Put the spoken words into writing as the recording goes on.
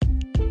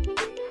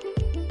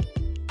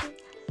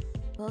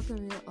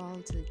Welcome you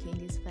all to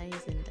Candy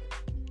Spice, and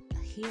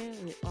here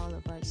we're all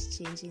about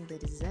changing the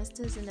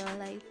disasters in our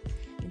life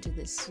into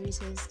the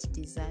sweetest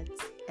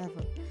desserts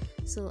ever.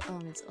 It's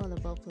all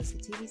about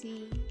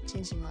positivity,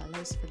 changing our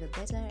lives for the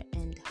better,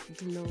 and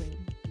glowing,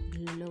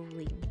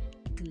 glowing,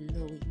 glowing.